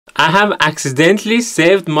I have accidentally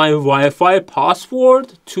saved my Wi-Fi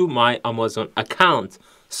password to my Amazon account.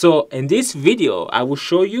 So in this video, I will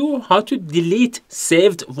show you how to delete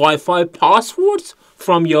saved Wi-Fi passwords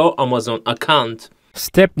from your Amazon account.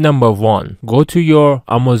 Step number 1, go to your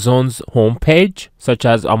Amazon's homepage, such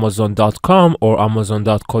as amazon.com or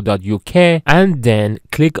amazon.co.uk, and then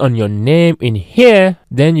click on your name in here.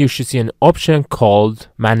 Then you should see an option called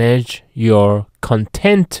Manage Your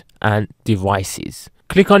Content and Devices.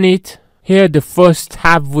 Click on it. Here the first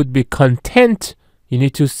tab would be Content. You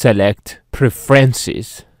need to select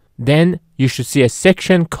Preferences. Then you should see a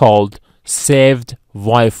section called Saved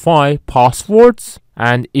Wi-Fi Passwords.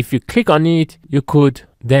 And if you click on it, you could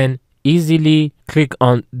then easily click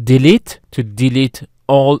on Delete to delete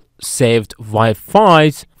all saved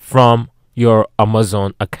Wi-Fi's from your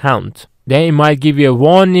Amazon account. Then it might give you a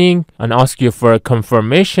warning and ask you for a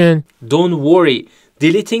confirmation. Don't worry,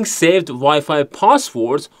 deleting saved Wi-Fi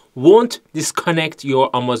passwords won't disconnect your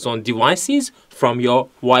Amazon devices from your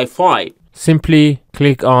Wi-Fi. Simply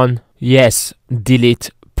click on Yes, delete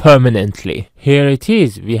permanently. Here it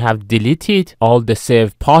is. We have deleted all the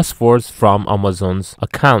saved passwords from Amazon's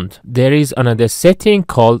account. There is another setting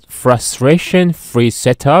called frustration free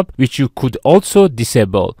setup, which you could also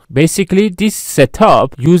disable. Basically, this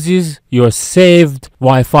setup uses your saved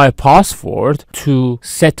Wi-Fi password to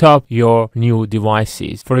set up your new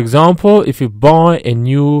devices. For example, if you buy a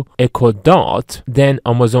new Echo Dot, then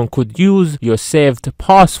Amazon could use your saved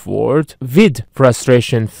password with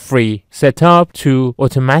frustration free setup to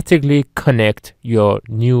automatically connect your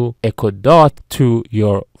new Echo Dot to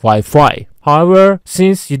your Wi-Fi. However,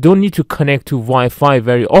 since you don't need to connect to Wi-Fi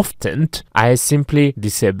very often, I simply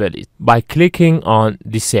disable it by clicking on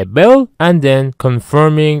Disable and then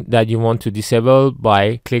confirming that you want to disable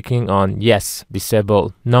by clicking on Yes,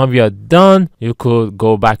 Disable. Now we are done. You could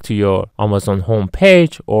go back to your Amazon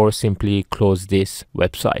homepage or simply close this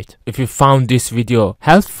website. If you found this video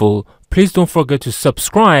helpful, please don't forget to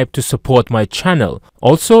subscribe to support my channel.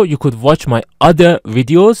 Also, you could watch my other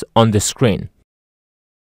videos on the screen.